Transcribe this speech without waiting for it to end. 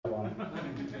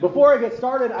Before I get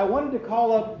started, I wanted to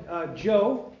call up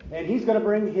Joe, and he's going to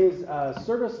bring his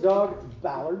service dog,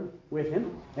 Ballard, with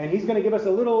him. And he's going to give us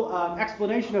a little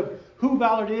explanation of who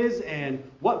Ballard is and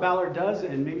what Ballard does,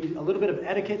 and maybe a little bit of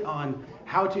etiquette on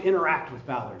how to interact with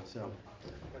Ballard. So,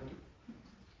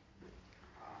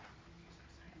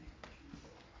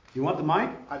 you want the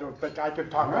mic? I don't think I can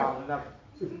talk loud enough.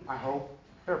 I hope.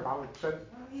 Here, Ballard, sit.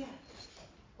 Oh, yeah.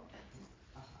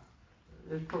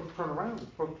 You're supposed to turn around. You're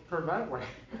supposed to turn that way.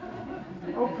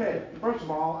 Okay, first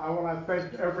of all, I want to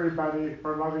thank everybody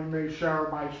for letting me share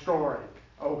my story.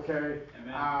 Okay?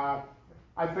 I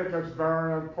think it's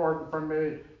very important for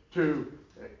me to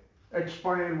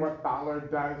explain what Ballard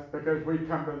does because we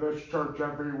come to this church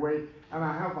every week and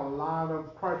I have a lot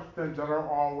of questions that are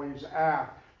always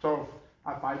asked. So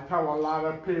if I tell a lot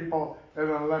of people, it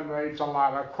eliminates a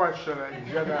lot of questioning,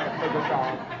 for the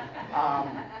dog.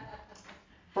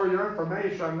 For your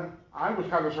information, I was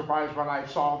kind of surprised when I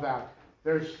saw that.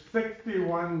 There's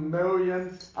 61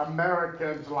 million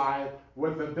Americans live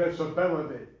with a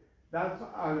disability. That's,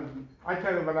 I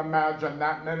can't even imagine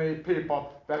that many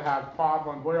people that have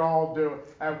problems. We all do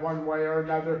it one way or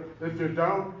another. If you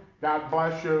don't, God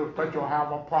bless you, but you'll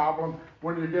have a problem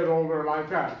when you get older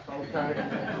like us, okay?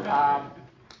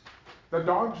 The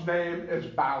dog's name is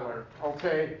Ballard,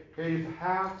 okay? He's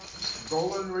half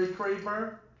golden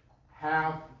retriever,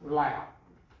 half lab.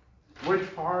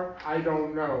 Which part? I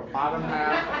don't know. Bottom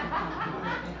half,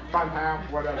 front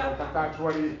half, whatever, but that's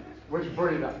what he was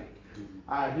breeding.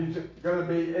 He's going to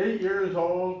be 8 years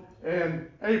old in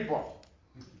April.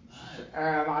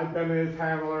 And I've been his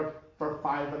handler for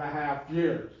 5.5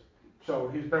 years. So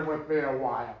he's been with me a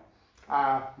while.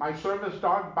 My service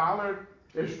dog, Ballard,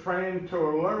 is trained to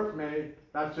alert me,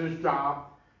 that's his job,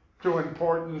 to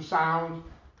important sounds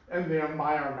in the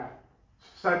environment,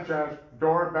 such as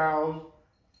doorbells,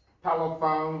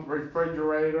 telephone,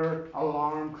 refrigerator,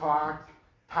 alarm clock,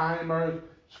 timers,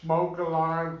 smoke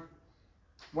alarms.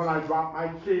 When I drop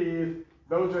my keys,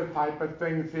 those are the type of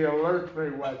things he alerts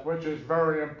me with, which is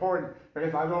very important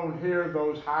because I don't hear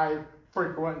those high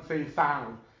frequency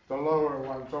sounds, the lower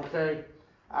ones, okay?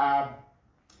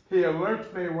 He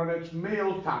alerts me when it's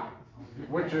mealtime,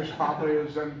 which is probably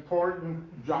his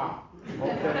important job,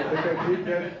 okay? Because he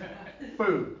gets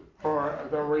food for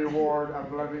the reward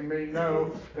of letting me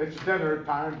know it's dinner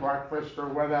time, breakfast, or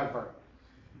whatever.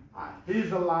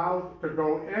 He's allowed to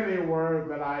go anywhere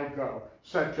that I go,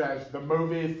 such as the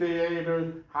movie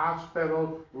theaters,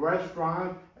 hospitals,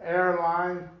 restaurants,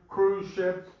 airlines, cruise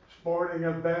ships, sporting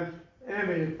events,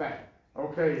 anything.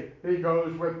 Okay, he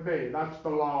goes with me. That's the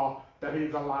law that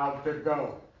he's allowed to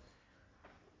go.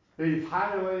 He's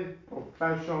highly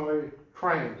professionally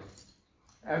trained,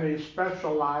 and he's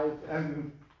specialized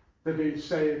in to be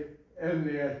safe in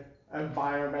the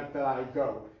environment that I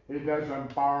go. He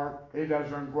doesn't bark, he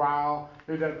doesn't growl,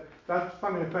 that's the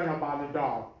funny thing about a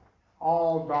dog.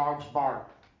 All dogs bark.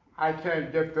 I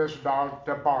can't get this dog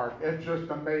to bark. It's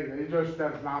just amazing. He just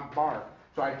does not bark.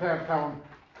 So I can't tell him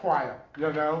quiet,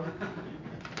 you know?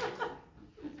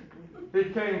 He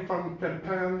came from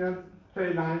Companion,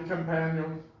 Canine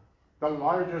Companions, the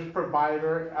largest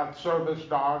provider of service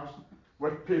dogs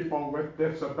with people with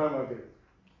disabilities.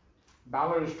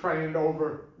 Ballard has trained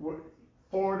over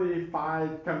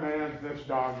 45 commands this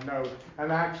dog knows.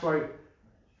 And actually,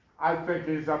 I think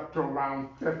he's up to around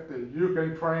 50. You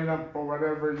can train him for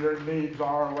whatever your needs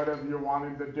are or whatever you want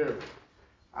him to do.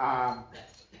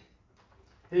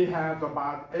 He has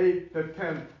about 8 to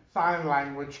 10 sign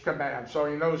language commands. So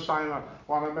he knows sign language.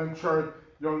 When I'm in church,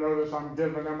 you'll notice I'm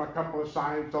giving him a couple of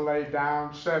signs to lay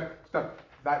down, sit, stuff.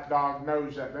 That dog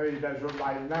knows it. He does it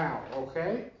right now,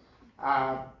 okay?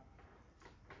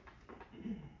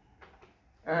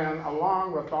 And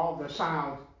along with all the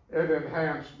sounds, it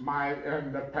enhanced my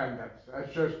independence.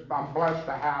 It's just, I'm blessed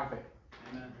to have it.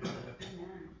 Amen.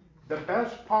 The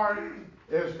best part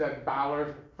is that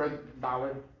Ballard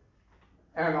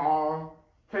and all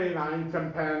canine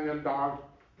companion dogs,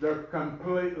 they're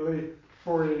completely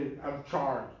free of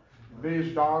charge.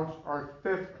 These dogs are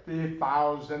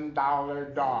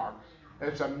 $50,000 dogs.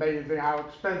 It's amazing how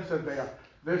expensive they are.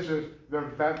 This is their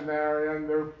veterinarian,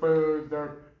 their food,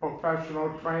 their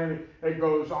professional training. It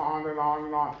goes on and on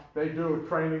and on. They do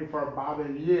training for about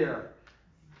a year.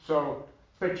 So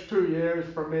it takes 2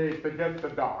 years for me to get the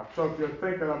dog. So if you're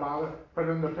thinking about it, put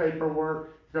in the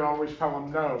paperwork. You can always tell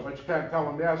them no, but you can't tell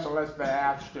them yes unless they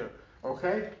ask you.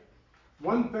 Okay?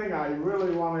 One thing I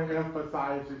really want to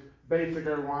emphasize is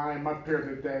basically why I'm up here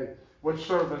today with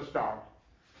service dogs.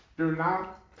 Do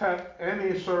not pet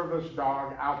any service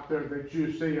dog out there that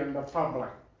you see in the public.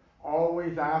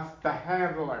 Always ask the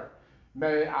handler,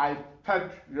 may I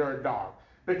touch your dog?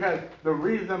 Because the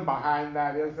reason behind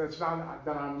that is it's not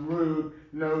that I'm rude.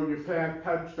 No, you can't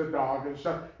touch the dog and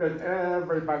stuff, because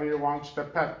everybody wants to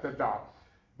pet the dog.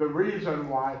 The reason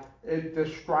why, it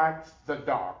distracts the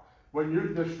dog. When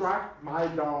you distract my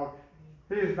dog,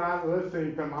 he's not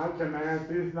listening to my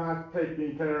commands. He's not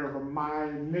taking care of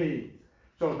my needs.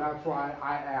 So that's why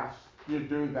I ask you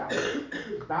do that.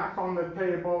 Back on the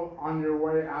table on your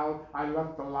way out, I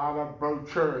left a lot of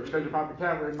brochures, because you probably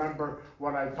can't remember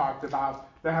what I talked about.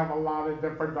 They have a lot of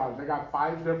different dogs. They got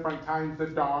 5 different kinds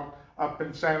of dogs up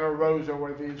in Santa Rosa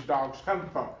where these dogs come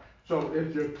from. So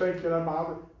if you're thinking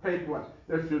about it, take one.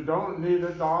 If you don't need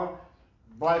a dog,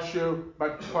 bless you,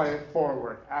 but play it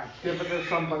forward. Give it to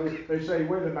somebody. They say,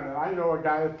 wait a minute, I know a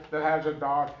guy that has a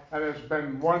dog and it's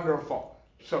been wonderful.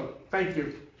 So thank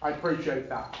you. I appreciate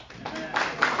that.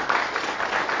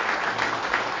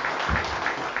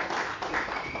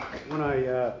 When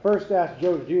I first asked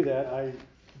Joe to do that, I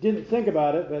didn't think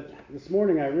about it, but this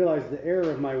morning I realized the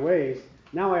error of my ways.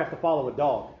 Now I have to follow a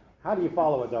dog. How do you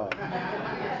follow a dog?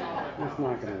 It's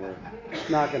not going to work. It's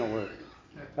not going to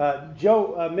work.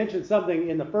 Joe mentioned something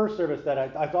in the first service that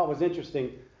I thought was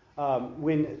interesting.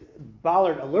 When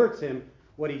Ballard alerts him,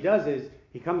 what he does is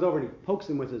he comes over and he pokes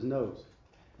him with his nose.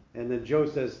 And then Joe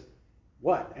says,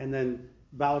 what? And then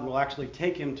Ballard will actually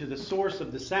take him to the source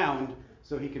of the sound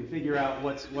so he can figure out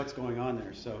what's going on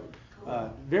there. So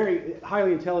very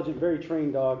highly intelligent, very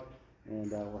trained dog,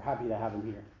 and we're happy to have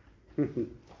him here.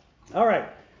 All right.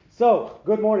 So,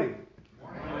 good morning.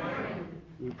 Good morning.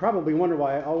 You probably wonder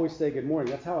why I always say good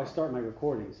morning. That's how I start my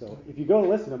recording. So if you go to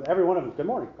listen to them, every one of them, good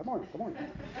morning, good morning, good morning.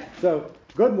 So,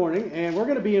 good morning, and we're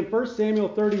going to be in 1 Samuel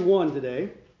 31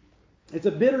 today. It's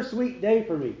a bittersweet day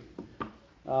for me.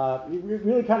 It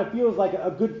really kind of feels like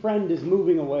a good friend is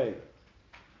moving away.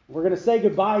 We're going to say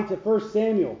goodbye to 1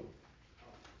 Samuel.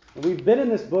 And we've been in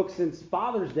this book since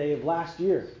Father's Day of last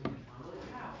year.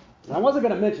 And I wasn't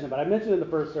going to mention it, but I mentioned it in the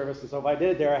first service, and so if I did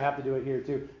it there, I have to do it here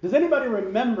too. Does anybody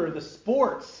remember the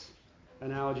sports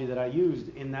analogy that I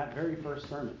used in that very first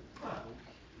sermon?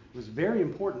 It was a very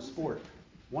important sport.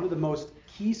 One of the most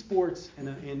key sports in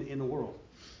the world.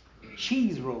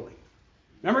 Cheese rolling.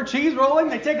 Remember cheese rolling?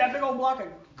 They take that big old block of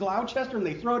Gloucester and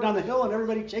they throw it down the hill and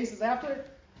everybody chases after it.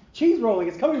 Cheese rolling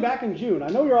is coming back in June. I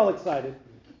know you're all excited,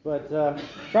 but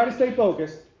try to stay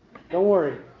focused. Don't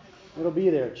worry. It'll be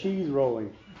there. Cheese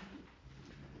rolling.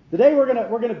 Today we're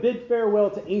gonna bid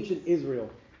farewell to ancient Israel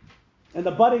and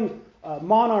the budding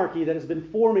monarchy that has been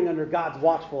forming under God's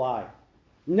watchful eye.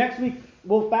 Next week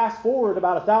we'll fast forward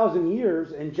about 1,000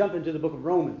 years and jump into the book of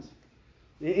Romans,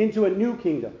 into a new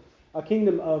kingdom, a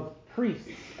kingdom of priests,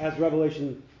 as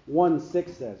Revelation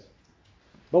 1:6 says.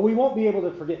 But we won't be able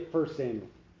to forget 1 Samuel.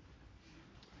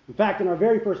 In fact, in our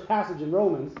very first passage in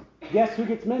Romans, guess who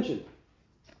gets mentioned?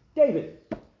 David.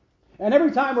 And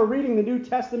every time we're reading the New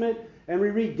Testament and we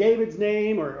read David's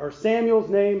name or Samuel's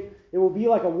name, it will be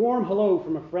like a warm hello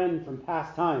from a friend from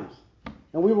past times.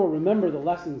 And we will remember the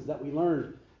lessons that we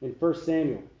learned in 1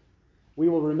 Samuel. We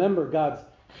will remember God's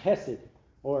hesed,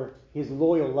 or his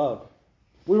loyal love.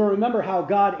 We will remember how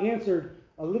God answered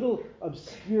a little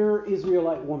obscure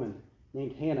Israelite woman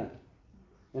named Hannah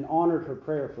and honored her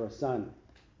prayer for a son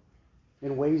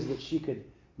in ways that she could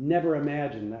never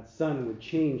imagine that son would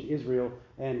change Israel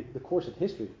and the course of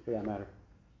history, for that matter.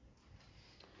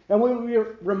 And we will be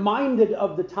reminded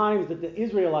of the times that the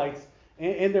Israelites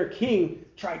and their king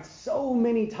tried so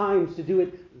many times to do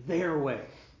it their way,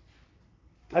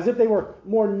 as if they were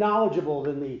more knowledgeable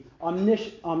than the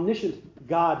omniscient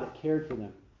God that cared for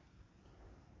them.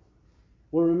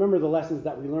 We'll remember the lessons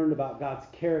that we learned about God's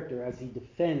character as he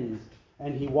defends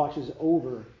and he watches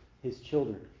over his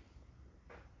children,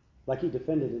 like he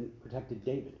defended and protected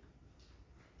David.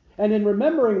 And in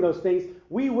remembering those things,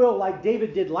 we will, like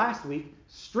David did last week,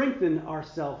 strengthen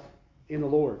ourselves in the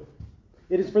Lord.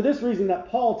 It is for this reason that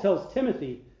Paul tells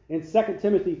Timothy in 2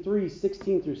 Timothy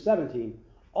 3:16 through 17,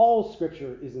 all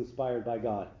Scripture is inspired by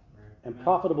God and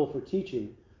profitable for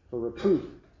teaching, for reproof,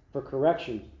 for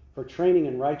correction, for training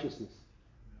in righteousness,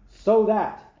 so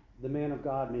that the man of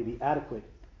God may be adequate,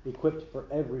 equipped for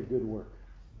every good work.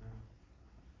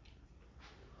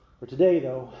 For today,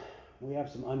 though, we have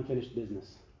some unfinished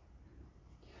business.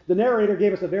 The narrator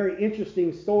gave us a very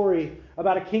interesting story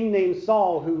about a king named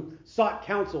Saul who sought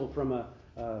counsel from a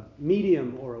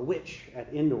medium or a witch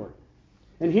at Endor.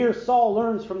 And here Saul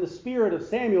learns from the spirit of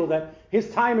Samuel that his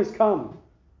time has come.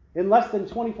 In less than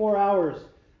 24 hours,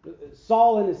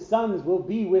 Saul and his sons will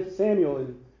be with Samuel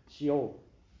in Sheol.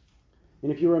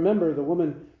 And if you remember, the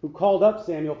woman who called up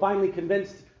Samuel finally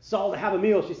convinced Saul to have a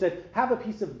meal. She said, have a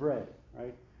piece of bread,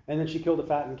 right? And then she killed a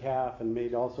fattened calf and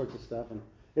made all sorts of stuff. And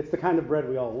it's the kind of bread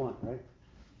we all want, right?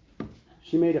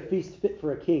 She made a feast fit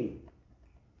for a king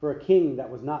that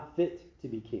was not fit to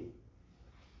be king.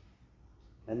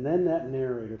 And then that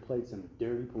narrator played some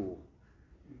dirty pool.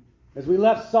 As we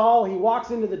left Saul, he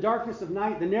walks into the darkness of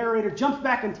night. The narrator jumps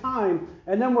back in time,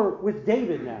 and then we're with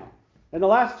David now. And the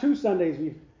last 2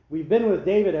 Sundays, we've been with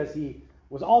David as he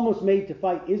was almost made to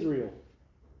fight Israel.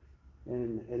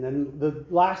 And then the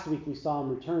last week we saw him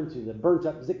return to the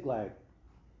burnt-up Ziklag.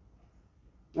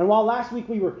 And while last week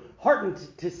we were heartened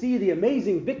to see the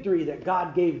amazing victory that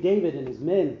God gave David and his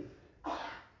men,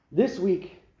 this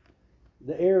week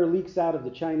the air leaks out of the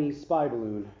Chinese spy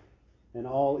balloon and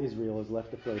all Israel is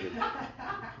left afloated.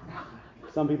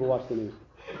 Some people watch the news.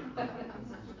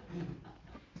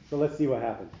 So let's see what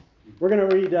happens. We're going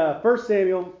to read 1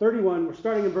 Samuel 31. We're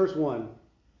starting in verse 1.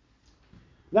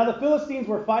 Now the Philistines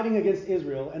were fighting against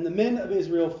Israel, and the men of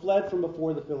Israel fled from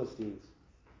before the Philistines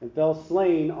and fell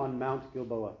slain on Mount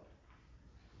Gilboa.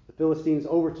 The Philistines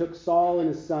overtook Saul and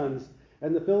his sons,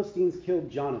 and the Philistines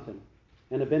killed Jonathan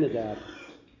and Abinadab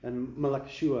and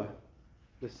Malchishua,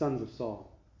 the sons of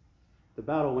Saul. The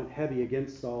battle went heavy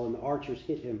against Saul, and the archers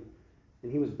hit him,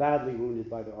 and he was badly wounded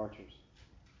by the archers.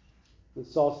 And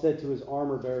Saul said to his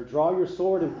armor-bearer, "Draw your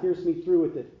sword and pierce me through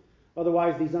with it.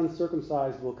 Otherwise these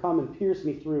uncircumcised will come and pierce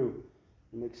me through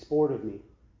and make sport of me."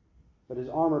 But his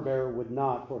armor-bearer would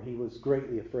not, for he was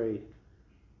greatly afraid.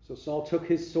 So Saul took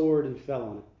his sword and fell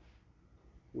on it.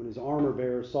 When his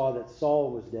armor-bearer saw that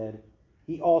Saul was dead,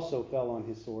 he also fell on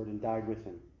his sword and died with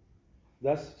him.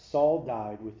 Thus Saul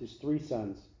died with his 3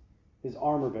 sons, his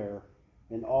armor-bearer,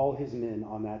 and all his men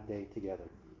on that day together.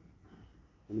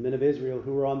 And the men of Israel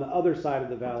who were on the other side of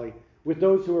the valley, with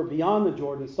those who were beyond the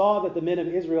Jordan, saw that the men of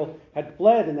Israel had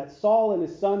fled and that Saul and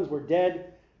his sons were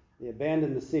dead. They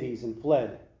abandoned the cities and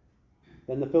fled.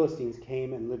 Then the Philistines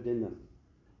came and lived in them.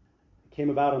 It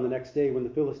came about on the next day when the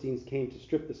Philistines came to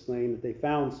strip the slain that they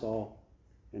found Saul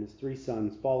and his 3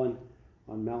 sons fallen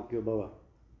on Mount Gilboa.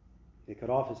 They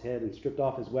cut off his head and stripped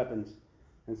off his weapons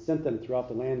and sent them throughout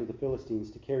the land of the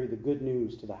Philistines to carry the good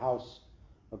news to the house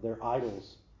of their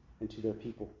idols and to their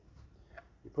people.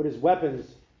 They put his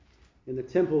weapons in the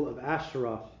temple of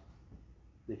Ashtaroth.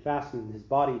 They fastened his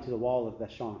body to the wall of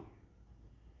Bethshan.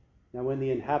 Now when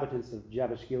the inhabitants of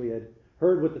Jabesh Gilead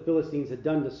heard what the Philistines had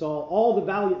done to Saul, all the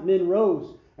valiant men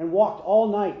rose and walked all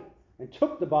night and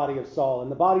took the body of Saul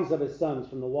and the bodies of his sons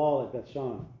from the wall at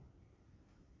Bethshan.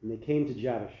 And they came to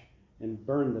Jabesh and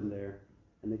burned them there.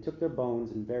 And they took their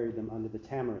bones and buried them under the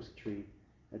tamarisk tree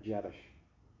at Jabesh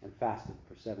and fasted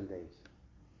for 7 days.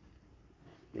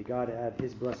 May God add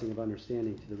his blessing of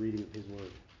understanding to the reading of his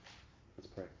word. Let's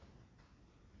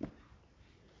pray.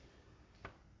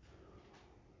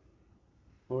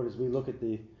 Lord, as we look at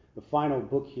the final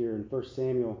book here in 1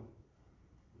 Samuel,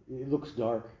 it looks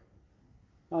dark.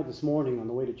 Not like this morning on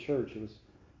the way to church. It was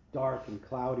dark and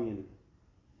cloudy and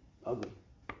ugly.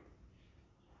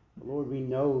 But Lord, we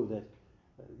know that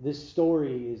this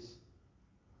story is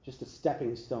just a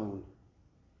stepping stone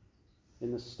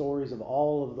in the stories of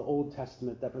all of the Old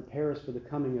Testament that prepare us for the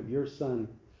coming of your Son.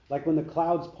 Like when the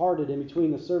clouds parted in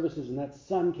between the services and that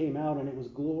sun came out and it was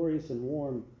glorious and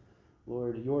warm.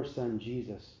 Lord, your Son,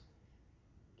 Jesus,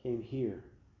 came here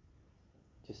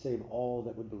to save all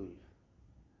that would believe.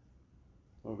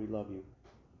 Lord, we love you.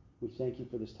 We thank you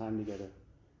for this time together.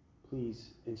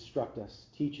 Please instruct us,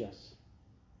 teach us.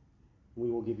 We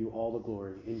will give you all the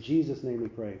glory. In Jesus' name we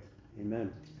pray.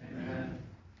 Amen. Amen.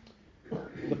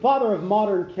 The father of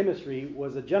modern chemistry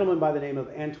was a gentleman by the name of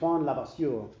Antoine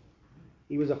Lavoisier.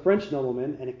 He was a French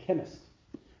nobleman and a chemist.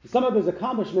 Some of his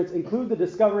accomplishments include the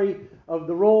discovery of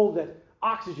the role that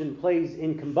oxygen plays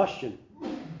in combustion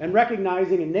and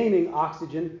recognizing and naming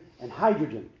oxygen and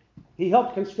hydrogen. He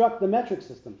helped construct the metric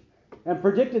system and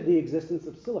predicted the existence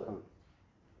of silicon.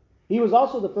 He was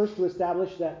also the first to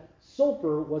establish that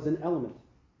sulfur was an element.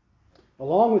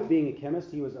 Along with being a chemist,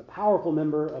 he was a powerful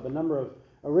member of a number of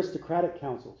aristocratic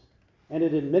councils and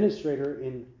an administrator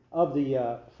of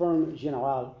the Firme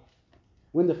Générale.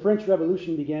 When the French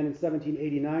Revolution began in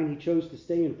 1789, he chose to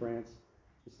stay in France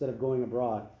instead of going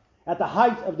abroad. At the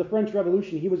height of the French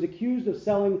Revolution, he was accused of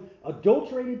selling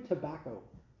adulterated tobacco.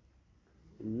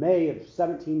 In May of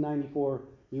 1794,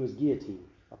 he was guillotined.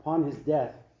 Upon his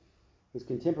death, his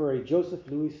contemporary Joseph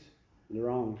Louis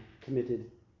Lorang commented,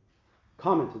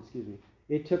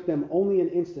 "It took them only an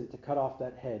instant to cut off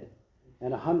that head,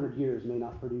 and 100 years may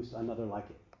not produce another like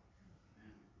it."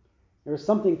 There is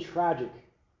something tragic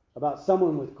about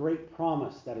someone with great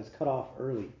promise that is cut off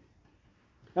early.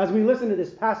 As we listen to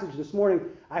this passage this morning,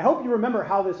 I hope you remember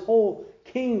how this whole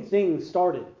king thing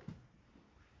started.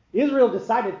 Israel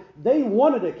decided they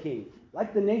wanted a king,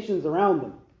 like the nations around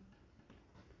them.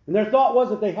 And their thought was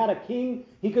that they had a king,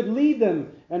 he could lead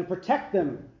them and protect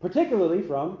them, particularly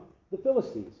from the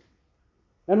Philistines.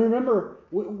 And remember,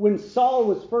 when Saul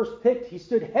was first picked, he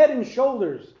stood head and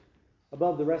shoulders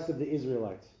above the rest of the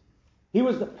Israelites. He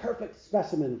was the perfect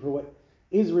specimen for what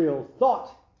Israel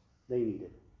thought they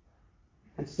needed.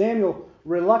 And Samuel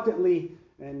reluctantly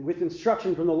and with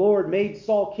instruction from the Lord made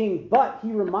Saul king, but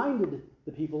he reminded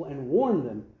the people and warned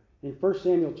them in 1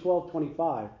 Samuel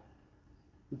 12:25.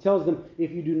 He tells them,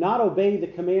 if you do not obey the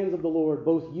commands of the Lord,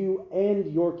 both you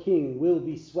and your king will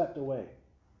be swept away.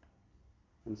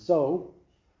 And so,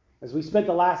 as we spent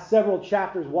the last several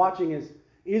chapters watching as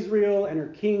Israel and her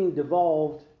king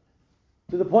devolved,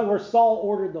 to the point where Saul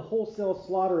ordered the wholesale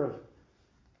slaughter of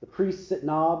the priests at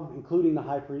Nob, including the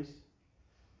high priest,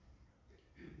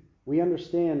 we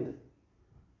understand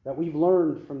that we've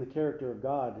learned from the character of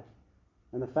God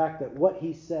and the fact that what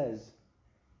he says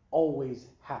always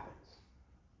happens.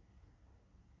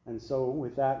 And so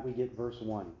with that, we get verse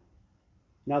 1.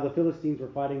 Now the Philistines were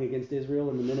fighting against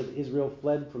Israel, and the men of Israel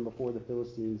fled from before the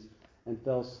Philistines and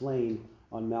fell slain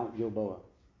on Mount Gilboa.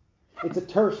 It's a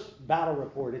terse battle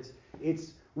report.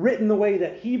 It's written the way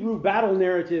that Hebrew battle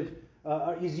narrative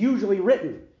is usually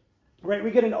written. Right? We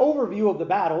get an overview of the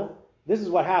battle. This is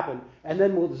what happened. And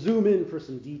then we'll zoom in for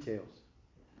some details.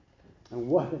 And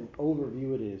what an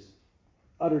overview it is.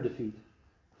 Utter defeat.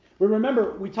 But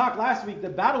remember, we talked last week, the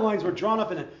battle lines were drawn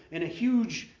up in a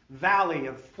huge valley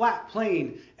of flat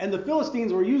plain, and the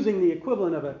Philistines were using the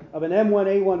equivalent of an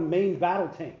M1A1 main battle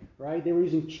tank, right? They were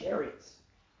using chariots.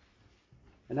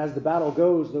 And as the battle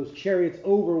goes, those chariots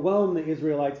overwhelm the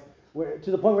Israelites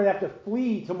to the point where they have to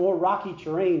flee to more rocky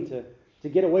terrain to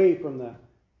get away from the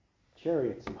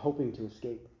chariots and hoping to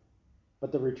escape.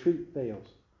 But the retreat fails.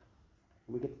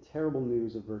 And we get the terrible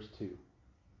news of verse 2.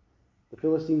 The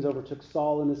Philistines overtook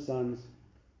Saul and his sons,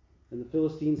 and the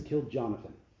Philistines killed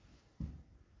Jonathan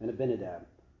and Abinadab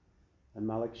and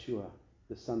Malchishua,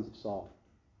 the sons of Saul.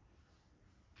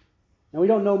 Now we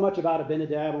don't know much about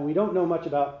Abinadab, and we don't know much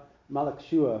about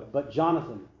Malchishua, but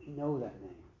Jonathan, we know that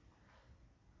name.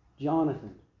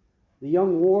 Jonathan, the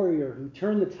young warrior who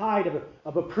turned the tide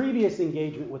of a previous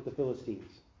engagement with the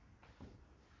Philistines.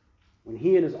 When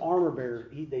he and his armor bearer,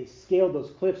 they scaled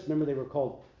those cliffs, remember they were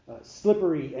called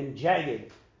slippery and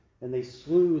jagged, and they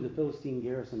slew the Philistine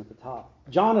garrison at the top.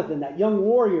 Jonathan, that young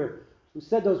warrior who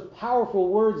said those powerful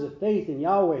words of faith in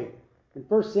Yahweh in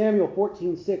 1 Samuel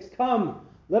 14:6, "Come,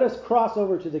 let us cross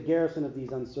over to the garrison of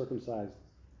these uncircumcised.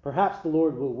 Perhaps the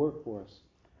Lord will work for us,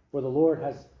 for the Lord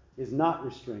is not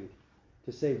restrained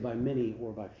to save by many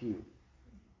or by few."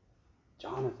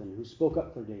 Jonathan, who spoke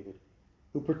up for David,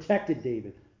 who protected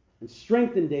David and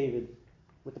strengthened David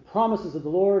with the promises of the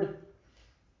Lord,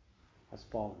 has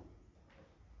fallen.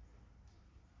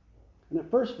 And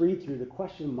at first read through, the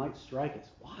question might strike us,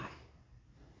 why?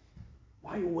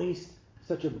 Why waste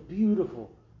such a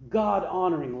beautiful,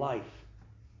 God-honoring life?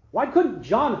 Why couldn't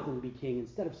Jonathan be king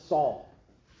instead of Saul?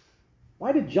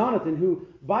 Why did Jonathan, who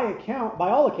by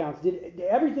all accounts did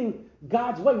everything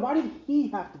God's way, why did he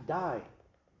have to die?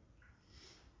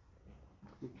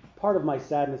 Part of my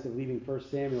sadness of leaving 1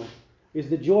 Samuel is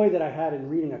the joy that I had in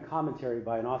reading a commentary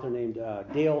by an author named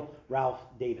Dale Ralph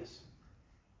Davis.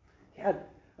 He has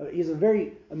a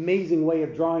very amazing way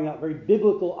of drawing out very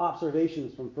biblical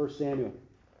observations from 1 Samuel.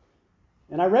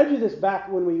 And I read you this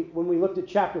back when we looked at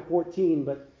chapter 14,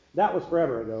 but that was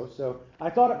forever ago, so I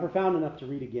thought it profound enough to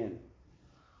read again.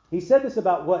 He said this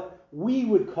about what we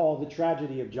would call the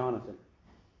tragedy of Jonathan.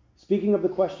 Speaking of the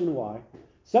question why,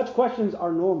 such questions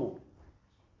are normal.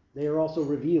 They are also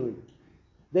revealing.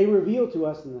 They reveal to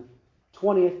us in the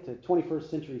 20th to 21st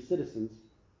century citizens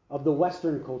of the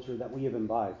Western culture that we have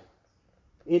imbibed.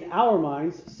 In our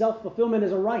minds, self-fulfillment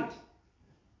is a right.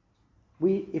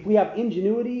 If we have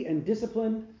ingenuity and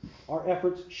discipline, our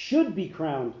efforts should be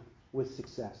crowned with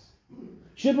success.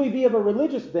 Should we be of a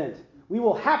religious bent, we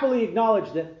will happily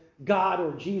acknowledge that God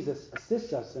or Jesus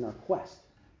assists us in our quest.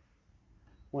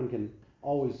 One can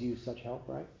always use such help,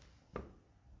 right?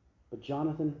 But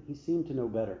Jonathan, he seemed to know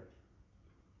better.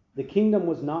 The kingdom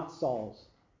was not Saul's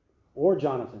or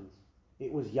Jonathan's.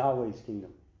 It was Yahweh's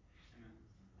kingdom.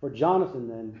 For Jonathan,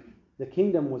 then, the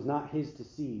kingdom was not his to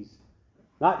seize,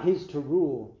 not his to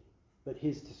rule, but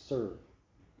his to serve.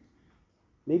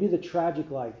 Maybe the tragic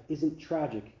life isn't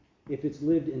tragic if it's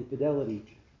lived in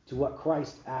fidelity to what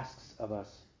Christ asks of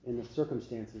us in the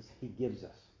circumstances he gives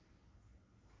us.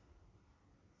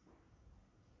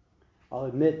 I'll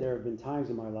admit there have been times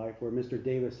in my life where Mr.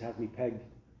 Davis has me pegged,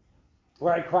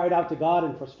 where I cried out to God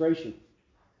in frustration.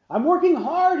 I'm working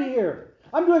hard here.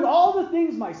 I'm doing all the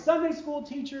things my Sunday school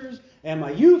teachers and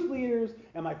my youth leaders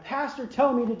and my pastor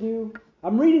tell me to do.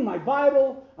 I'm reading my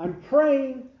Bible. I'm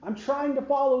praying. I'm trying to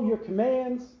follow your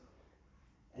commands.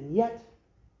 And yet,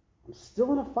 I'm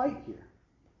still in a fight here.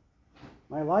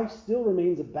 My life still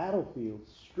remains a battlefield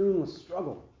strewn with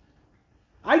struggle.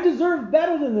 I deserve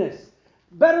better than this.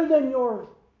 Better than your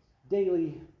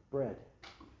daily bread.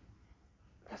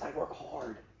 Because I work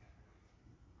hard.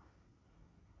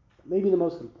 Maybe the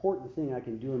most important thing I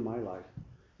can do in my life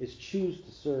is choose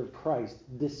to serve Christ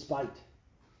despite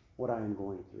what I am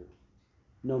going through,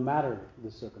 no matter the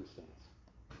circumstance.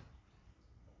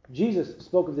 Jesus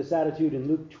spoke of this attitude in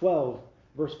Luke 12,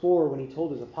 verse 4, when he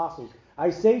told his apostles,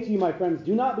 I say to you, my friends,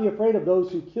 do not be afraid of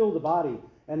those who kill the body,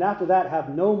 and after that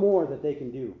have no more that they can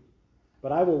do.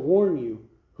 But I will warn you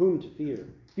whom to fear.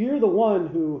 Fear the one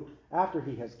who, after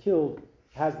he has killed,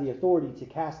 has the authority to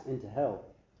cast into hell.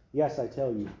 Yes, I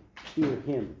tell you, fear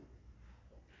him.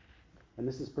 And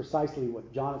this is precisely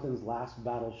what Jonathan's last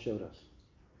battle showed us.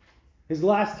 His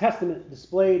last testament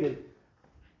displayed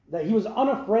that he was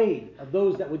unafraid of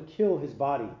those that would kill his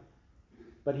body,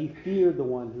 but he feared the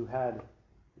one who had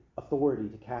authority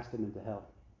to cast him into hell.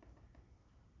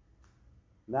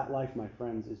 And that life, my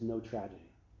friends, is no tragedy.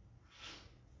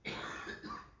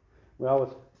 Well,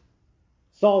 with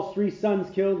Saul's 3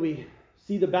 sons killed, we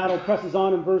see the battle presses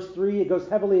on in verse 3. It goes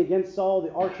heavily against Saul.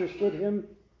 The archers hit him.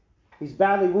 He's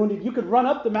badly wounded. You could run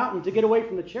up the mountain to get away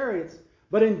from the chariots,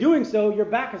 but in doing so, your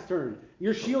back is turned.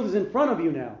 Your shield is in front of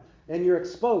you now, and you're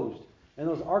exposed. And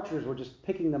those archers were just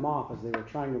picking them off as they were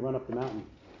trying to run up the mountain.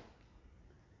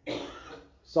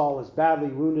 Saul is badly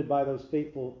wounded by those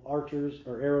fateful archers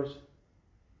or arrows,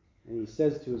 and he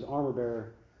says to his armor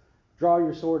bearer, draw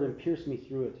your sword and pierce me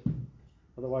through it.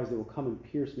 Otherwise they will come and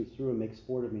pierce me through and make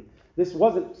sport of me. This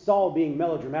wasn't Saul being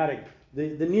melodramatic.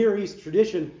 The Near East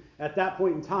tradition at that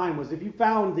point in time was if you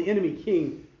found the enemy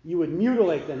king, you would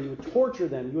mutilate them, you would torture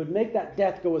them, you would make that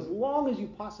death go as long as you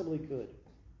possibly could.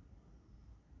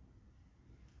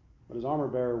 But his armor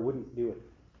bearer wouldn't do it.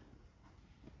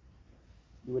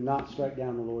 He would not strike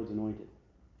down the Lord's anointed.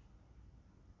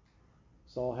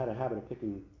 Saul had a habit of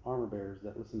picking armor bearers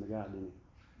that listened to God, didn't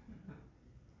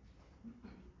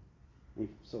he?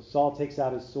 So Saul takes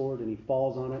out his sword and he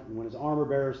falls on it. And when his armor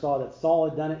bearer saw that Saul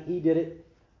had done it, he did it.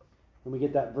 And we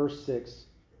get that verse 6.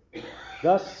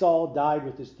 Thus Saul died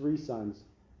with his 3 sons,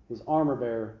 his armor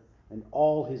bearer, and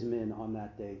all his men on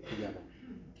that day together.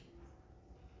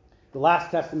 The last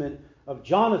testament of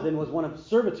Jonathan was one of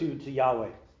servitude to Yahweh.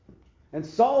 And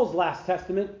Saul's last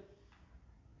testament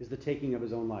is the taking of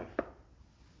his own life.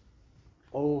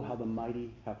 Oh, how the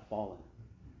mighty have fallen.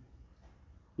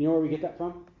 You know where we get that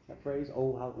from? That phrase,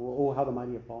 oh, how the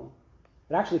mighty have fallen?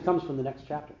 It actually comes from the next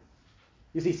chapter.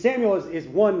 You see, Samuel is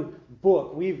one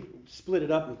book. We've split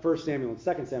it up in 1 Samuel and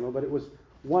 2 Samuel, but it was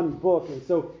one book. And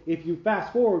so if you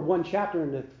fast forward one chapter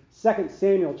into 2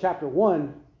 Samuel chapter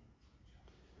 1,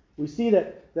 we see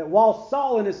that while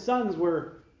Saul and his sons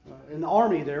were in the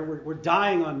army there, were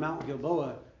dying on Mount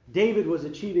Gilboa, David was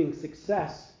achieving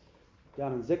success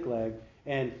down in Ziklag.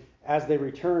 And as they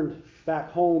returned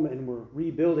back home and were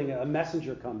rebuilding, a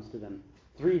messenger comes to them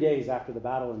 3 days after the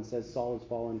battle and says, Saul has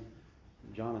fallen,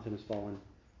 Jonathan has fallen,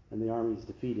 and the army is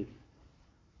defeated.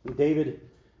 And David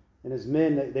and his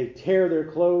men, they tear their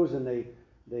clothes and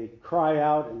they cry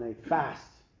out and they fast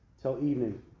till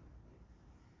evening.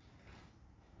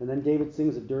 And then David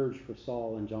sings a dirge for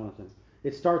Saul and Jonathan.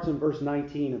 It starts in verse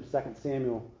 19 of 2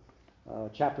 Samuel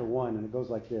chapter 1, and it goes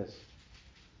like this.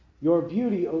 Your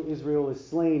beauty, O Israel, is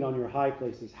slain on your high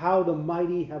places. How the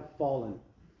mighty have fallen.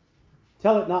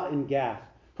 Tell it not in Gath.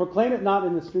 Proclaim it not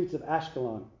in the streets of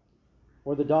Ashkelon.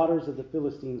 Or the daughters of the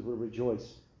Philistines will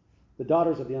rejoice. The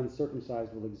daughters of the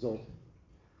uncircumcised will exult.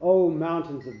 O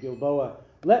mountains of Gilboa,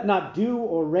 let not dew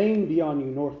or rain be on you,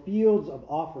 nor fields of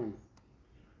offering.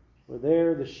 For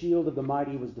there the shield of the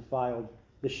mighty was defiled,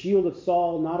 the shield of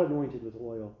Saul not anointed with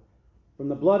oil. From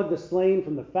the blood of the slain,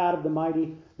 from the fat of the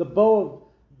mighty, the bow of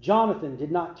Jonathan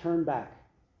did not turn back,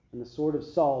 and the sword of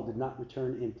Saul did not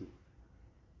return empty.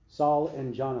 Saul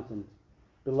and Jonathan,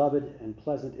 beloved and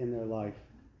pleasant in their life,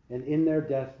 and in their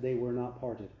death they were not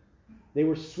parted. They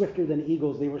were swifter than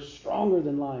eagles, they were stronger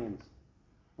than lions.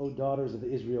 O daughters of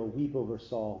Israel, weep over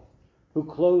Saul, who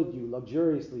clothed you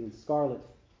luxuriously in scarlet,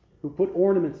 who put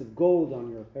ornaments of gold on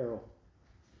your apparel.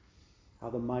 How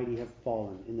the mighty have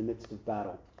fallen in the midst of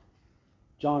battle.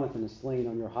 Jonathan is slain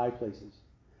on your high places.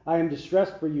 I am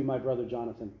distressed for you, my brother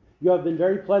Jonathan. You have been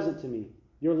very pleasant to me.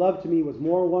 Your love to me was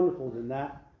more wonderful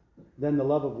than the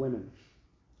love of women.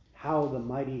 How the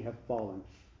mighty have fallen,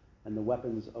 and the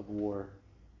weapons of war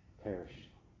perished.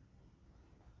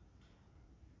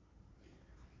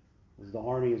 As the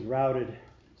army is routed,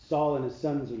 Saul and his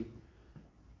sons are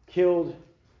killed.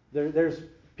 There's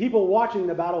people watching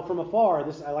the battle from afar.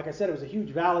 This, like I said, it was a huge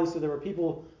valley, so there were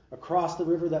people across the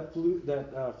river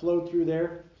that flowed through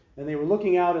there, and they were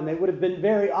looking out, and it would have been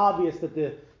very obvious that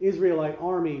the Israelite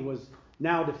army was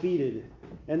now defeated,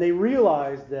 and they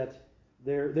realized that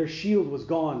their shield was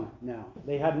gone now.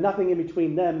 They had nothing in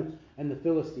between them and the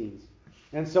Philistines.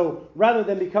 And so rather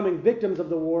than becoming victims of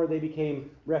the war, they became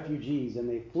refugees, and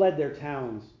they fled their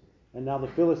towns. And now the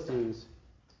Philistines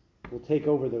will take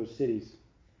over those cities.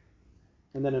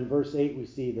 And then in verse 8 we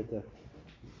see that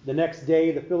the next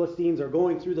day the Philistines are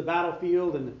going through the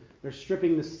battlefield, and they're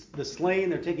stripping the slain.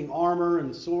 They're taking armor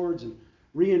and swords and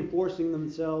reinforcing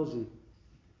themselves. And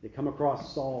they come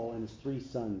across Saul and his 3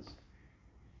 sons.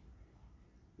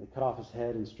 They cut off his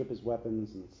head and strip his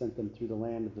weapons and sent them through the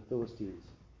land of the Philistines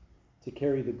to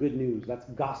carry the good news. That's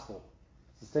gospel.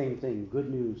 It's the same thing. Good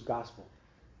news, gospel.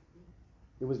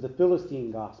 It was the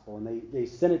Philistine gospel, and they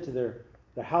sent it to their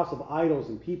house of idols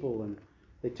and people, and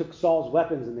they took Saul's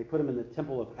weapons and they put them in the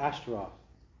temple of Ashtaroth.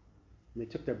 And they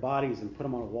took their bodies and put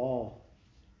them on a wall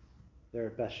there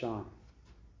at Bethshan.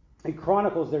 In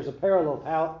Chronicles, there's a parallel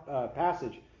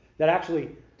passage that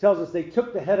actually tells us they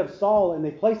took the head of Saul and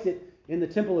they placed it in the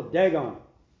temple of Dagon.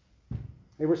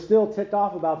 They were still ticked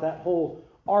off about that whole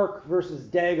Ark versus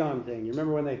Dagon thing. You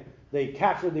remember when they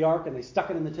captured the Ark and they stuck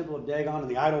it in the temple of Dagon, and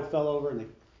the idol fell over, and they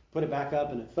put it back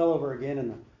up, and it fell over again,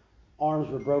 and the arms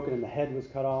were broken and the head was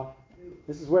cut off.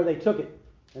 This is where they took it,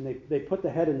 and they put the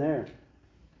head in there.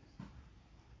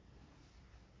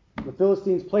 The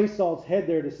Philistines placed Saul's head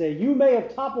there to say, "You may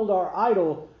have toppled our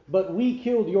idol, but we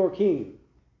killed your king.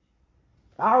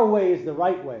 Our way is the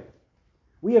right way.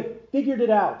 We have figured it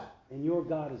out, and your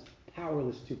God is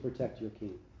powerless to protect your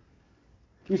king."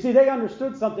 You see, they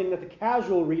understood something that the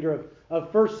casual reader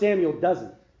of 1 Samuel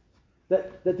doesn't.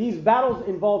 That these battles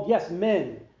involved, yes,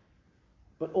 men,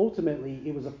 but ultimately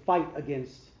it was a fight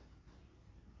against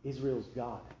Israel's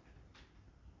God.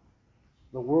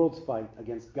 The world's fight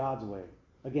against God's way,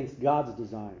 against God's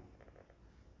design.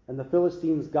 And the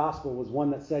Philistines' gospel was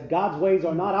one that said, God's ways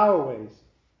are not our ways.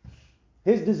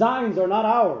 His designs are not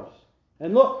ours.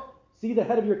 And look, see the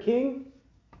head of your king?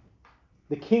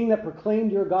 The king that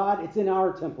proclaimed your God, it's in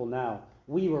our temple now.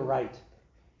 We were right.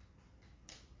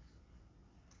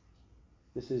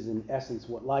 This is in essence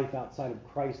what life outside of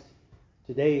Christ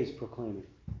today is proclaiming.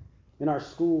 In our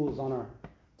schools, on our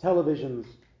televisions,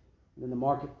 and in the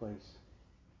marketplace.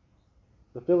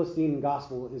 The Philistine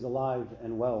gospel is alive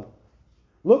and well.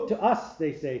 Look to us,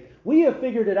 they say. We have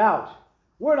figured it out.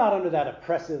 We're not under that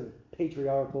oppressive,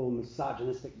 patriarchal,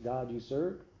 misogynistic God you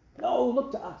serve. No,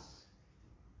 look to us.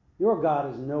 Your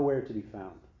God is nowhere to be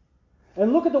found.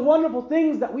 And look at the wonderful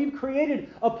things that we've created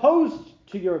opposed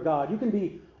to your God. You can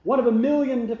be one of a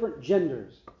million different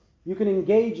genders. You can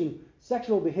engage in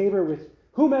sexual behavior with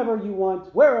whomever you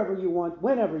want, wherever you want,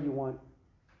 whenever you want.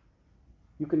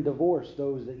 You can divorce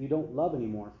those that you don't love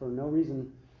anymore for no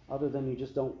reason other than you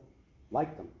just don't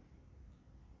like them.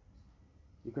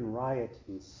 You can riot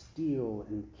and steal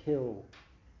and kill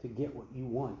to get what you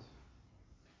want.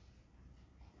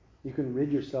 You can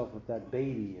rid yourself of that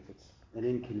baby if it's an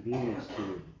inconvenience to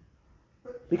you.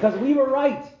 Because we were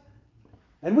right.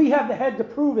 And we have the head to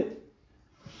prove it.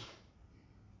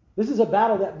 This is a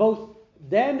battle that both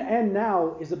then and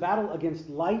now is a battle against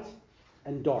light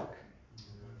and dark.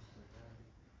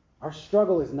 Our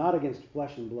struggle is not against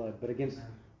flesh and blood, but against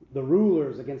the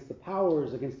rulers, against the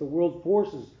powers, against the world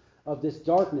forces of this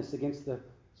darkness, against the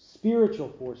spiritual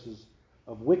forces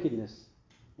of wickedness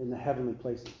in the heavenly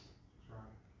places.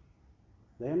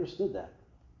 They understood that.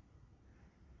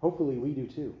 Hopefully we do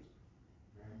too.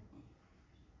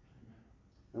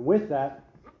 And with that,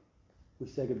 we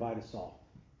say goodbye to Saul.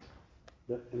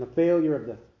 And the failure of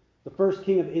the first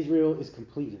king of Israel is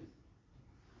completed.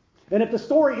 And if the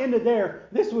story ended there,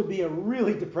 this would be a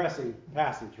really depressing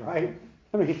passage, right?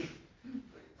 I mean,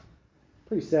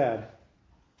 pretty sad.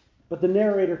 But the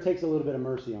narrator takes a little bit of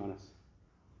mercy on us.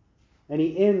 And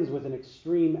he ends with an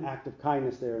extreme act of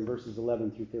kindness there in verses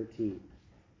 11 through 13.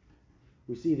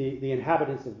 We see the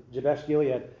inhabitants of Jabesh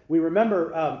Gilead. We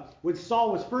remember when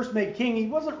Saul was first made king, he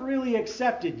wasn't really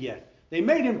accepted yet. They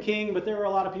made him king, but there were a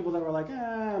lot of people that were like,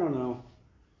 I don't know.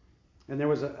 And there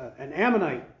was an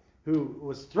Ammonite who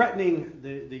was threatening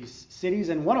these cities,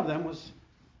 and one of them was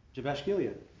Jabesh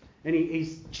Gilead. And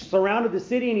he surrounded the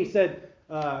city, and he said,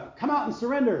 come out and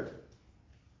surrender.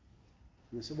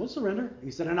 And they said, we'll surrender. And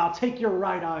he said, and I'll take your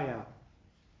right eye out.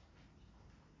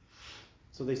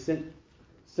 So they sent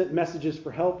messages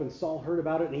for help, and Saul heard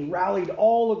about it, and he rallied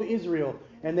all of Israel,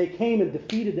 and they came and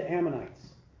defeated the Ammonites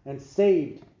and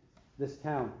saved this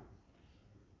town.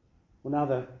 Well, now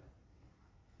the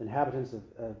inhabitants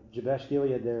of Jabesh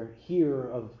Gilead there hear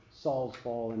of Saul's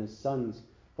fall and his son's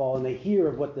fall, and they hear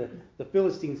of what the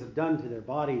Philistines have done to their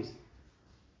bodies.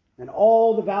 And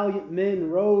all the valiant men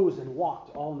rose and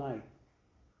walked all night.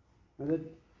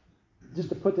 Just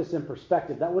to put this in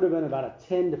perspective, that would have been about a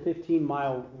 10 to 15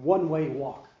 mile one-way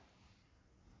walk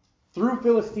through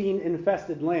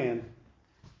Philistine-infested land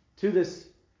to this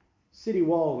city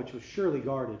wall, which was surely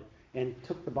guarded, and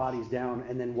took the bodies down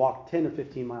and then walked 10 to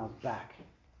 15 miles back.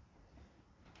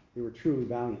 They were truly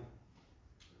valiant.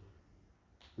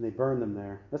 And they burned them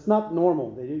there. That's not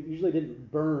normal. They usually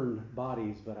didn't burn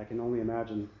bodies, but I can only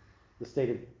imagine the state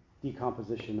of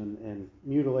decomposition and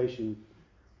mutilation.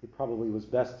 It probably was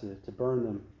best to burn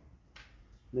them.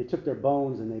 And they took their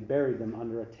bones and they buried them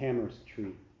under a tamarisk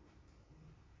tree.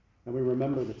 And we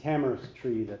remember the tamarisk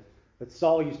tree that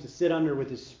Saul used to sit under with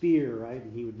his spear, right?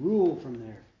 And he would rule from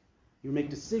there. He would make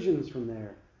decisions from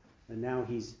there. And now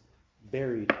he's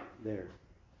buried there.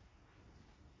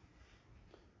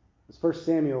 As 1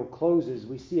 Samuel closes,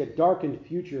 we see a darkened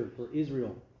future for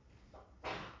Israel.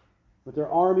 With their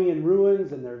army in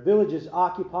ruins and their villages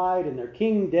occupied and their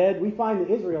king dead, we find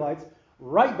the Israelites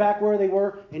right back where they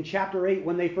were in chapter 8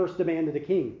 when they first demanded a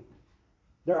king.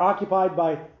 They're occupied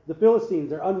by the Philistines.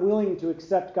 They're unwilling to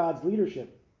accept God's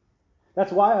leadership.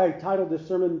 That's why I titled this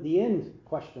sermon, The End, ?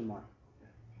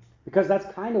 Because that's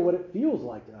kind of what it feels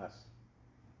like to us.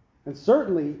 And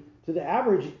certainly to the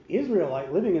average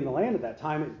Israelite living in the land at that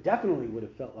time, it definitely would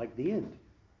have felt like the end.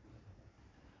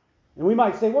 And we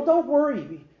might say, well, don't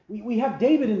worry. We have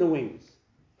David in the wings.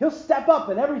 He'll step up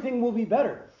and everything will be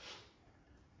better.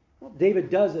 Well, David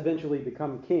does eventually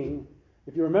become king.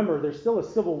 If you remember, there's still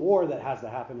a civil war that has to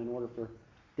happen in order for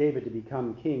David to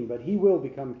become king, but he will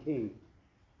become king.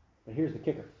 But here's the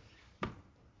kicker.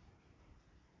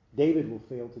 David will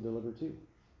fail to deliver too.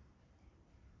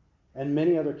 And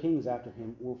many other kings after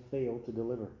him will fail to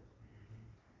deliver.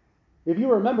 If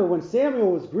you remember, when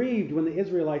Samuel was grieved when the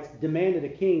Israelites demanded a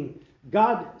king,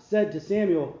 God said to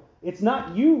Samuel, it's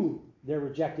not you they're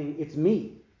rejecting, it's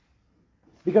me.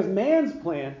 Because man's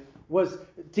plan was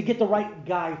to get the right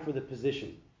guy for the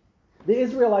position. The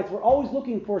Israelites were always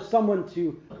looking for someone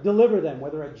to deliver them,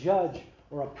 whether a judge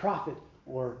or a prophet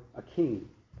or a king.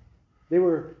 They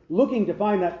were looking to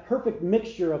find that perfect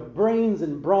mixture of brains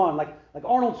and brawn, like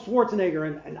Arnold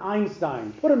Schwarzenegger and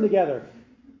Einstein. Put them together,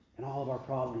 and all of our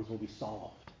problems will be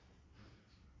solved.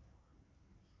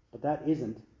 But that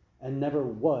isn't and never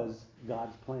was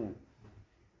God's plan.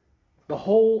 The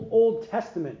whole Old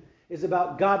Testament is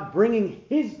about God bringing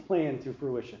his plan to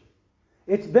fruition.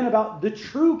 It's been about the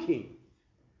true king.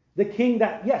 The king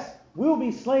that, yes, will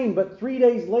be slain, but 3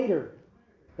 days later,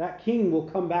 that king will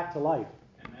come back to life.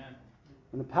 Amen.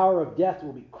 And the power of death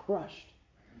will be crushed.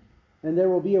 And there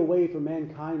will be a way for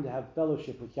mankind to have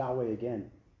fellowship with Yahweh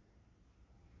again.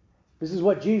 This is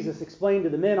what Jesus explained to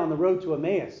the men on the road to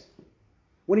Emmaus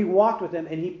when he walked with them,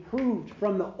 and he proved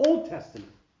from the Old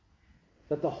Testament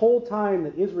that the whole time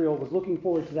that Israel was looking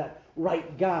forward to that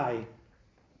right guy,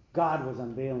 God was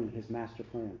unveiling his master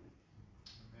plan.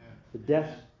 Amen. The death,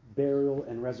 burial,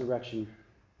 and resurrection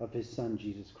of his Son,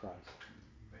 Jesus Christ.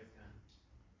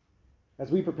 As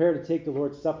we prepare to take the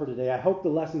Lord's Supper today, I hope the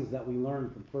lessons that we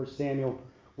learned from 1 Samuel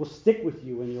will stick with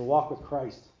you in your walk with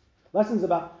Christ. Lessons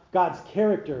about God's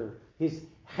character, his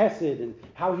chesed, and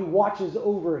how he watches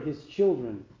over his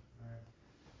children.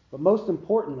 But most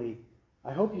importantly,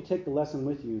 I hope you take the lesson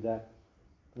with you that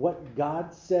what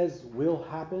God says will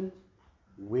happen.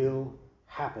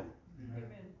 Amen.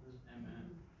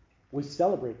 We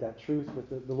celebrate that truth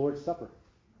with the Lord's Supper.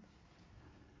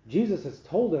 Jesus has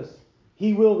told us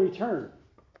he will return,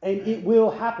 and it will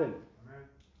happen. Amen.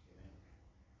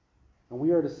 And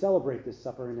we are to celebrate this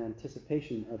supper in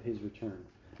anticipation of his return.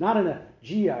 Not in a,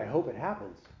 gee, I hope it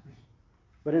happens,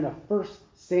 but in a 1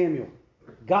 Samuel.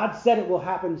 God said it will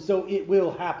happen, so it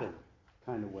will happen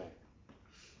kind of way.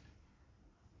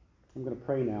 I'm going to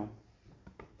pray now.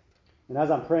 And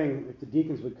as I'm praying, if the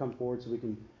deacons would come forward so we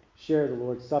can share the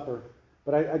Lord's Supper.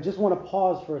 But I just want to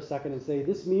pause for a second and say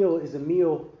this meal is a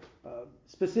meal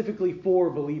specifically for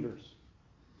believers.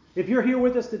 If you're here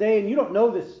with us today and you don't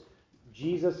know this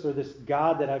Jesus or this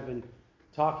God that I've been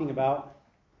talking about,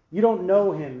 you don't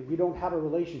know him, you don't have a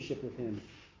relationship with him,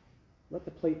 let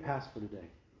the plate pass for today.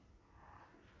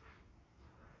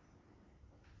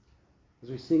 As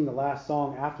we sing the last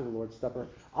song after the Lord's Supper,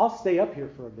 I'll stay up here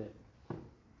for a bit.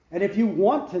 And if you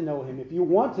want to know him, if you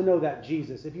want to know that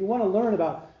Jesus, if you want to learn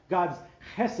about God's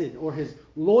chesed or his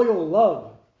loyal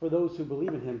love for those who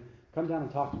believe in him, come down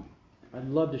and talk to me. I'd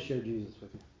love to share Jesus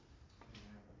with you.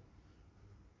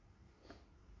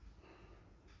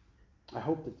 I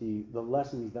hope that the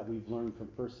lessons that we've learned from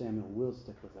 1 Samuel will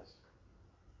stick with us.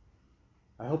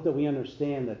 I hope that we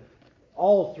understand that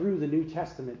all through the New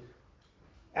Testament,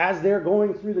 as they're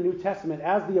going through the New Testament,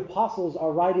 as the apostles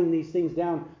are writing these things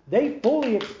down, they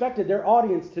fully expected their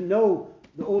audience to know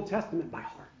the Old Testament by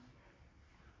heart.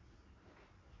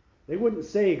 They wouldn't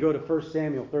say go to 1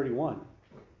 Samuel 31.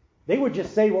 They would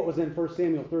just say what was in 1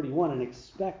 Samuel 31 and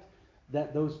expect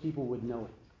that those people would know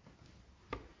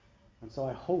it. And so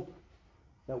I hope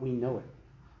that we know it.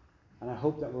 And I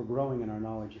hope that we're growing in our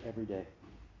knowledge every day.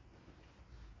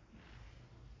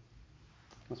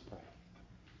 Let's pray.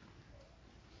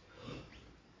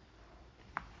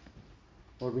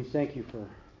 Lord, we thank you for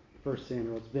 1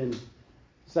 Samuel. It's been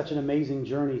such an amazing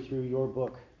journey through your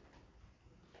book.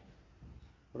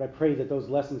 Lord, I pray that those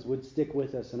lessons would stick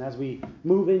with us. And as we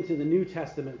move into the New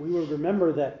Testament, we will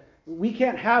remember that we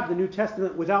can't have the New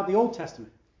Testament without the Old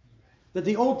Testament. That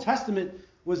the Old Testament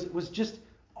was just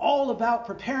all about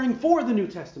preparing for the New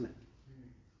Testament.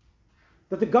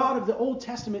 That the God of the Old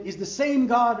Testament is the same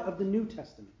God of the New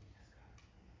Testament.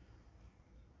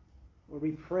 Lord,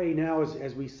 we pray now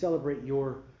as we celebrate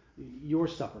your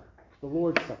supper, the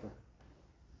Lord's Supper,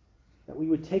 that we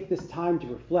would take this time to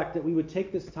reflect, that we would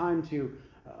take this time to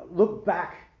look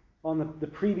back on the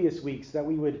previous weeks, that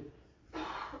we would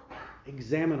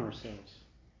examine ourselves,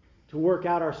 to work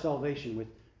out our salvation with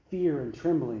fear and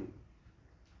trembling,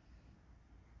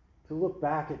 to look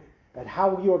back at how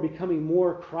we are becoming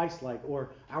more Christ-like,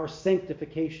 or our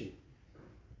sanctification.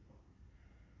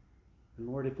 And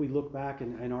Lord, if we look back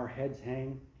and our heads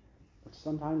hang, which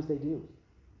sometimes they do,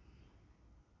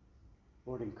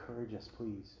 Lord, encourage us,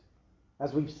 please.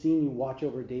 As we've seen you watch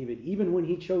over David, even when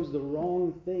he chose the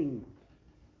wrong thing,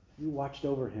 you watched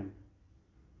over him.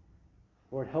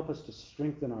 Lord, help us to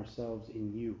strengthen ourselves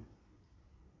in you.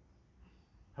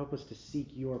 Help us to seek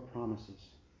your promises,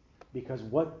 because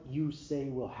what you say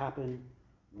will happen.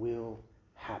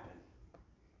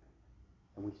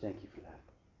 And we thank you for that.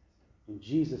 In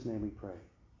Jesus' name we pray.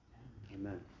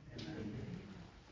 Amen.